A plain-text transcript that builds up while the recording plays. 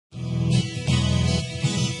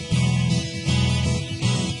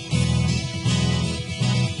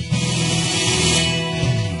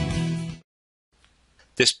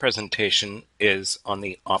This presentation is on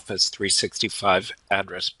the Office 365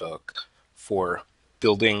 address book for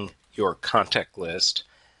building your contact list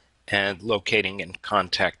and locating and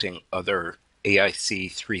contacting other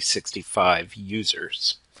AIC 365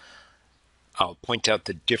 users. I'll point out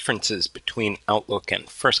the differences between Outlook and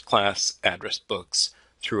first-class address books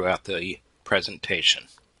throughout the presentation.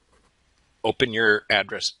 Open your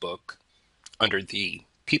address book under the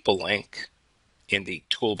People link in the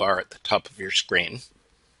toolbar at the top of your screen.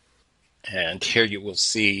 And here you will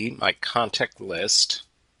see my contact list.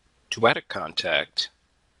 To add a contact,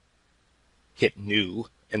 hit New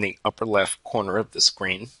in the upper left corner of the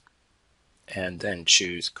screen, and then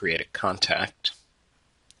choose Create a Contact.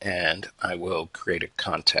 And I will create a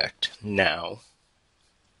contact now.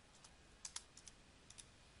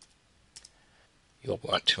 You'll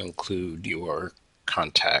want to include your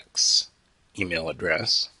contact's email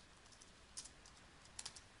address.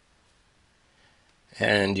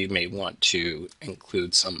 And you may want to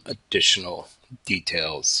include some additional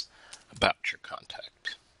details about your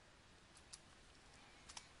contact.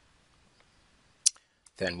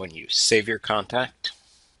 Then when you save your contact,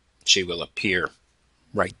 she will appear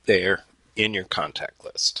right there in your contact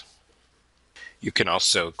list. You can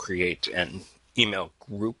also create an email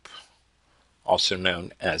group, also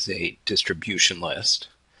known as a distribution list.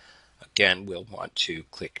 Again, we'll want to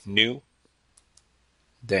click New,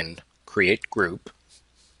 then Create Group.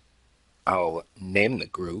 I'll name the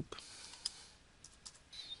group,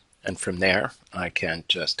 and from there I can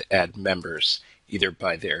just add members either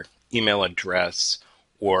by their email address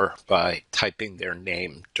or by typing their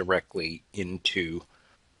name directly into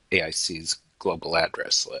AIC's global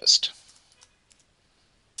address list.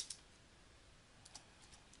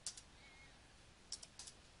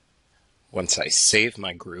 Once I save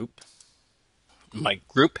my group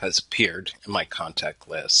has appeared in my contact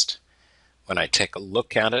list. When I take a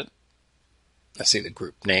look at it, I see the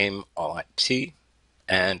group name, All IT,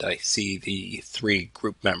 and I see the 3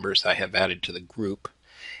 group members I have added to the group.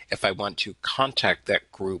 If I want to contact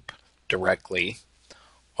that group directly,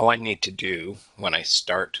 all I need to do when I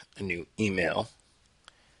start a new email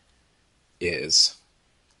is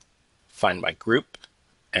find my group,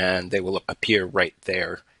 and they will appear right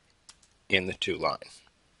there in the to line.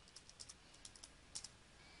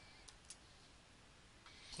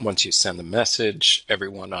 Once you send the message,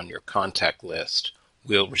 everyone on your contact list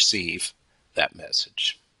will receive that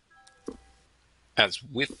message. As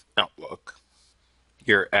with Outlook,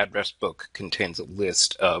 your address book contains a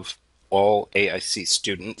list of all AIC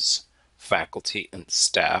students, faculty, and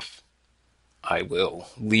staff. I will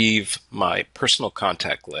leave my personal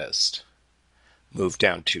contact list, move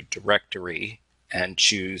down to Directory, and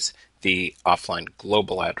choose the offline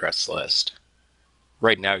global address list.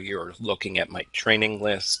 Right now you're looking at my training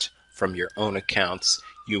list. From your own accounts,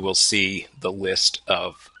 you will see the list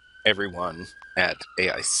of everyone at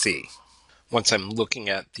AIC. Once I'm looking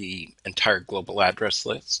at the entire global address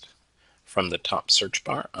list, from the top search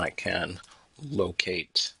bar, I can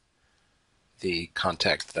locate the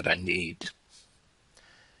contact that I need.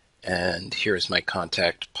 And here's my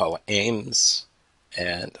contact, Paula Ames,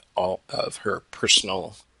 and all of her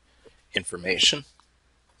personal information.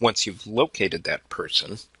 Once you've located that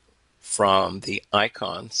person, from the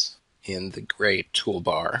icons in the gray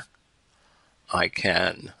toolbar, I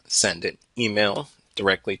can send an email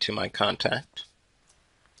directly to my contact,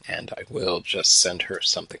 and I will just send her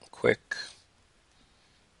something quick.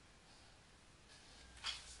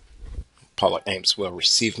 Paula Ames will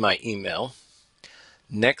receive my email.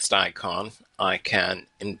 Next icon, I can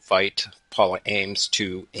invite Paula Ames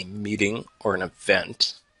to a meeting or an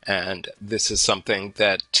event. And this is something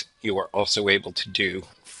that you are also able to do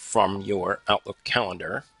from your Outlook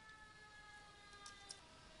calendar.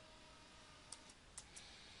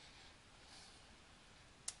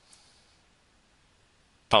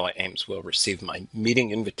 Paula Ames will receive my meeting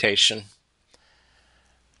invitation.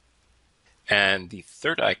 And the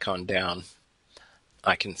third icon down,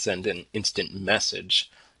 I can send an instant message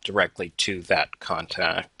directly to that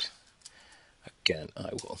contact. Again, I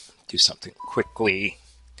will do something quickly.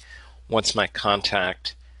 Once my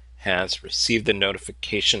contact has received the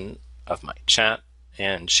notification of my chat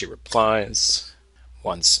and she replies,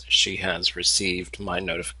 once she has received my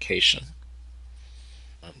notification,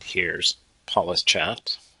 and here's Paula's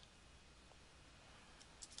chat,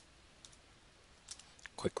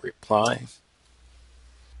 quick reply,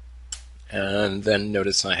 and then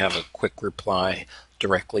notice I have a quick reply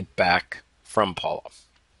directly back from Paula.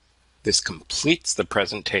 This completes the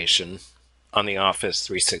presentation on the Office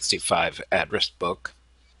 365 address book.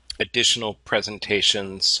 Additional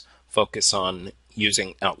presentations focus on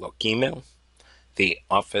using Outlook email, the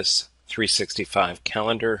Office 365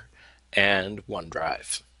 calendar, and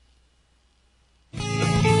OneDrive.